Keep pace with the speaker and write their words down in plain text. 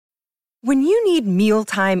When you need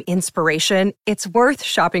mealtime inspiration, it's worth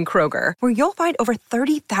shopping Kroger, where you'll find over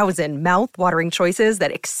 30,000 mouth-watering choices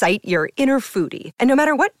that excite your inner foodie. And no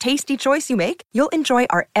matter what tasty choice you make, you'll enjoy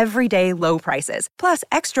our everyday low prices, plus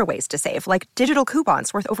extra ways to save, like digital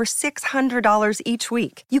coupons worth over $600 each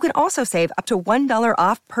week. You can also save up to $1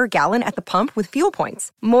 off per gallon at the pump with fuel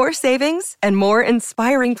points. More savings and more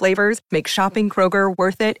inspiring flavors make shopping Kroger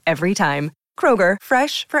worth it every time. Kroger,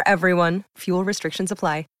 fresh for everyone. Fuel restrictions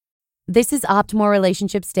apply. This is Optimal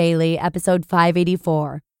Relationships Daily, episode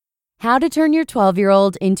 584. How to Turn Your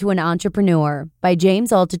 12-Year-Old into an Entrepreneur by James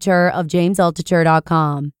Altucher of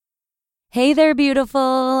jamesaltucher.com. Hey there,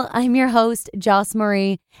 beautiful. I'm your host, Joss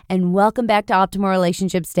Marie, and welcome back to Optimal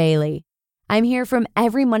Relationships Daily. I'm here from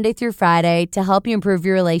every Monday through Friday to help you improve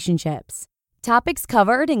your relationships. Topics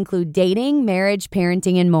covered include dating, marriage,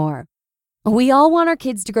 parenting, and more. We all want our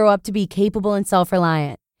kids to grow up to be capable and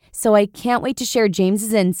self-reliant. So I can't wait to share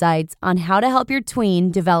James's insights on how to help your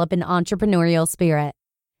tween develop an entrepreneurial spirit.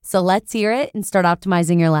 So let's hear it and start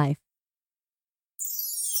optimizing your life.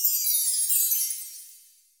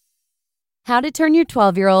 How to Turn Your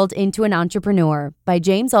 12-Year-Old into an Entrepreneur by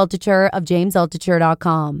James Altucher of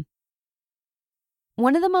jamesaltucher.com.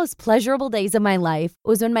 One of the most pleasurable days of my life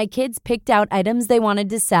was when my kids picked out items they wanted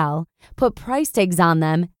to sell, put price tags on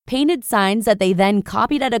them, painted signs that they then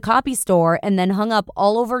copied at a copy store and then hung up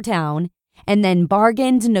all over town, and then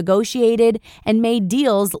bargained, negotiated, and made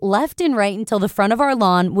deals left and right until the front of our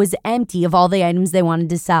lawn was empty of all the items they wanted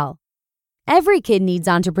to sell. Every kid needs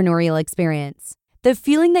entrepreneurial experience. The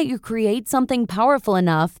feeling that you create something powerful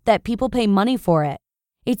enough that people pay money for it.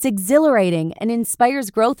 It's exhilarating and inspires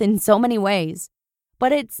growth in so many ways.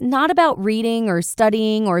 But it's not about reading or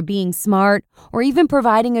studying or being smart or even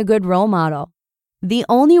providing a good role model. The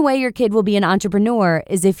only way your kid will be an entrepreneur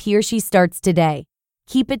is if he or she starts today.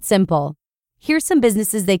 Keep it simple. Here's some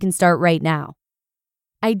businesses they can start right now.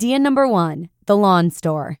 Idea number 1, the lawn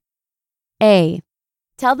store. A,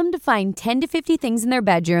 tell them to find 10 to 50 things in their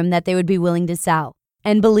bedroom that they would be willing to sell.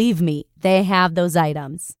 And believe me, they have those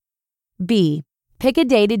items. B, pick a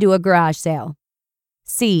day to do a garage sale.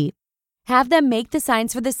 C, have them make the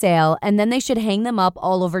signs for the sale, and then they should hang them up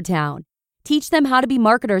all over town. Teach them how to be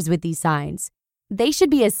marketers with these signs. They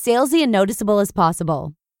should be as salesy and noticeable as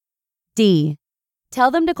possible. D,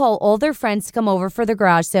 tell them to call all their friends to come over for the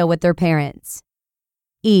garage sale with their parents.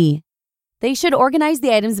 E, they should organize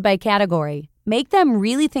the items by category. Make them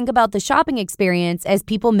really think about the shopping experience as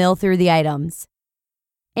people mill through the items.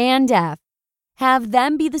 And F, have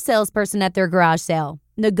them be the salesperson at their garage sale.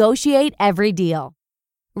 Negotiate every deal.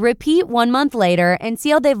 Repeat 1 month later and see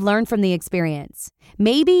how they've learned from the experience.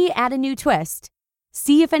 Maybe add a new twist.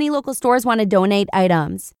 See if any local stores want to donate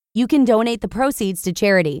items. You can donate the proceeds to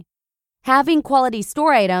charity. Having quality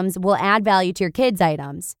store items will add value to your kids'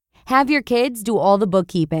 items. Have your kids do all the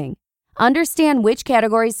bookkeeping. Understand which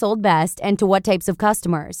categories sold best and to what types of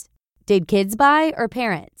customers. Did kids buy or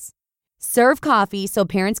parents? Serve coffee so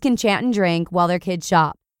parents can chat and drink while their kids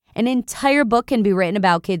shop. An entire book can be written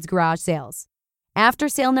about kids' garage sales. After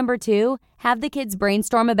sale number 2, have the kids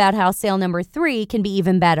brainstorm about how sale number 3 can be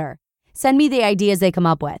even better. Send me the ideas they come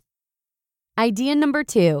up with. Idea number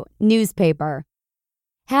 2, newspaper.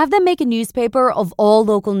 Have them make a newspaper of all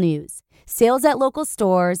local news. Sales at local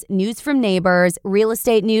stores, news from neighbors, real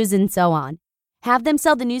estate news, and so on. Have them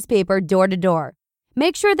sell the newspaper door to door.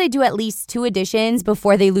 Make sure they do at least 2 editions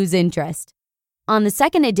before they lose interest. On the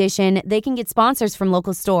second edition, they can get sponsors from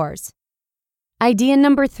local stores. Idea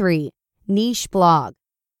number 3, niche blog.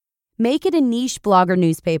 Make it a niche blog or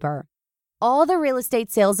newspaper. All the real estate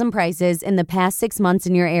sales and prices in the past 6 months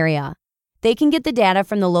in your area. They can get the data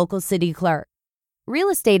from the local city clerk. Real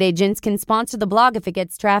estate agents can sponsor the blog if it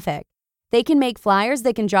gets traffic. They can make flyers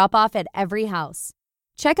they can drop off at every house.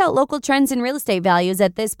 Check out local trends in real estate values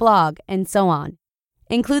at this blog, and so on.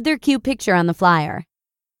 Include their cute picture on the flyer.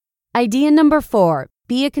 Idea number 4,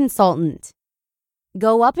 be a consultant.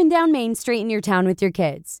 Go up and down Main Street in your town with your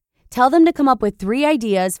kids. Tell them to come up with 3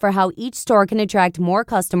 ideas for how each store can attract more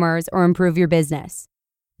customers or improve your business.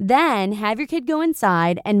 Then have your kid go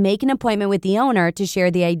inside and make an appointment with the owner to share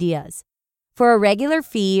the ideas. For a regular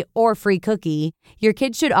fee or free cookie, your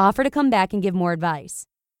kid should offer to come back and give more advice.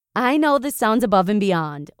 I know this sounds above and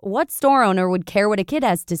beyond. What store owner would care what a kid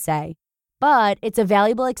has to say? But it's a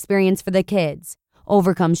valuable experience for the kids.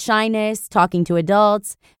 Overcomes shyness, talking to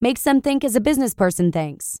adults, makes them think as a business person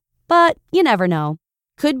thinks. But you never know.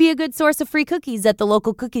 Could be a good source of free cookies at the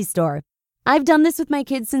local cookie store. I've done this with my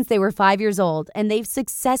kids since they were 5 years old, and they've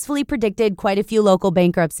successfully predicted quite a few local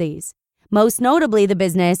bankruptcies. Most notably the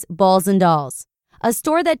business Balls and Dolls, a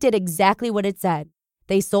store that did exactly what it said.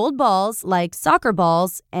 They sold balls, like soccer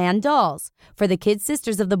balls, and dolls for the kids'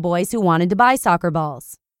 sisters of the boys who wanted to buy soccer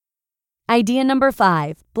balls. Idea number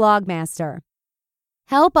 5, Blogmaster.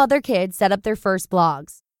 Help other kids set up their first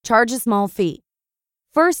blogs. Charge a small fee.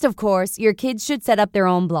 First, of course, your kids should set up their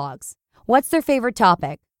own blogs. What's their favorite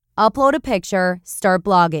topic? Upload a picture, start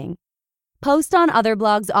blogging. Post on other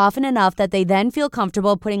blogs often enough that they then feel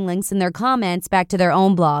comfortable putting links in their comments back to their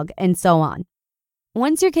own blog, and so on.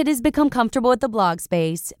 Once your kid has become comfortable with the blog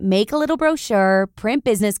space, make a little brochure, print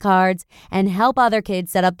business cards, and help other kids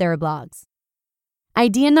set up their blogs.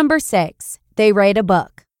 Idea number 6, they write a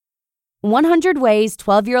book. 100 ways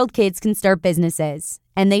 12-year-old kids can start businesses,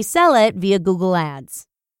 and they sell it via Google Ads.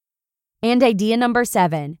 And idea number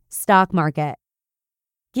 7, stock market.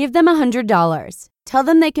 Give them $100. Tell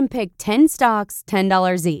them they can pick 10 stocks,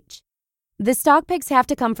 $10 each. The stock picks have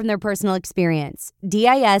to come from their personal experience,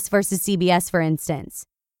 DIS versus CBS, for instance.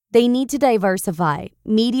 They need to diversify,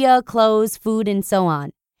 media, clothes, food, and so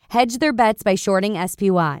on. Hedge their bets by shorting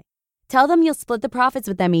SPY. Tell them you'll split the profits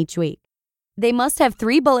with them each week. They must have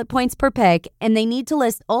 3 bullet points per pick, and they need to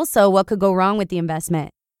list also what could go wrong with the investment.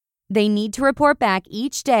 They need to report back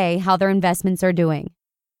each day how their investments are doing.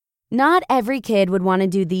 Not every kid would want to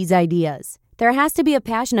do these ideas. There has to be a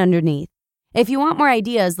passion underneath. If you want more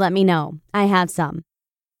ideas, let me know. I have some.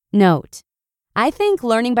 Note: I think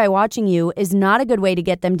learning by watching you is not a good way to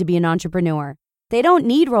get them to be an entrepreneur. They don't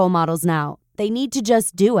need role models now. They need to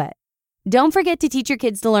just do it. Don't forget to teach your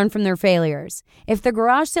kids to learn from their failures. If the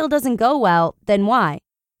garage sale doesn't go well, then why?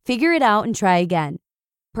 Figure it out and try again.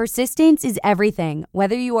 Persistence is everything,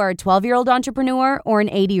 whether you are a 12-year-old entrepreneur or an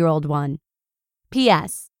 80-year-old one.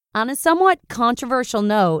 P.S. On a somewhat controversial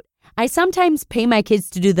note, I sometimes pay my kids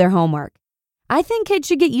to do their homework. I think kids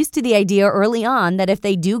should get used to the idea early on that if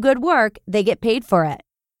they do good work, they get paid for it.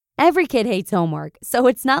 Every kid hates homework, so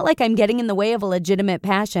it's not like I'm getting in the way of a legitimate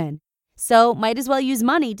passion. So might as well use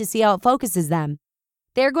money to see how it focuses them.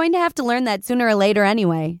 They're going to have to learn that sooner or later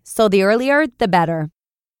anyway, so the earlier, the better.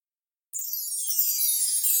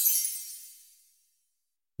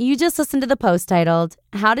 You just listened to the post titled,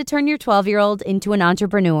 How to Turn Your 12-Year-Old into an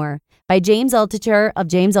Entrepreneur by James Altucher of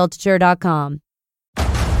JamesAltucher.com.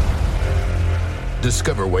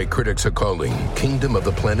 Discover why critics are calling Kingdom of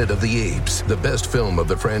the Planet of the Apes the best film of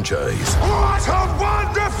the franchise. What a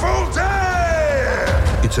wonderful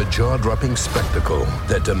day! It's a jaw-dropping spectacle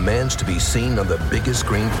that demands to be seen on the biggest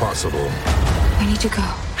screen possible. We need to go.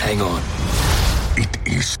 Hang on. It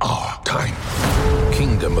is our time.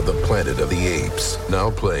 Kingdom of the Planet of the Apes.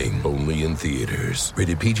 Now playing only in theaters.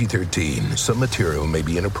 Rated PG-13. Some material may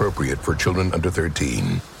be inappropriate for children under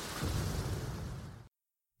 13.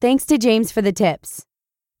 Thanks to James for the tips.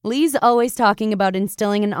 Lee's always talking about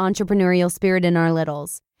instilling an entrepreneurial spirit in our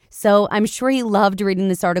littles, so I'm sure he loved reading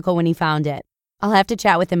this article when he found it. I'll have to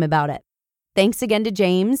chat with him about it. Thanks again to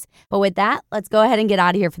James, but with that, let's go ahead and get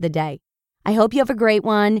out of here for the day. I hope you have a great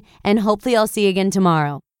one, and hopefully I'll see you again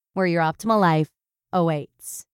tomorrow, where your optimal life awaits.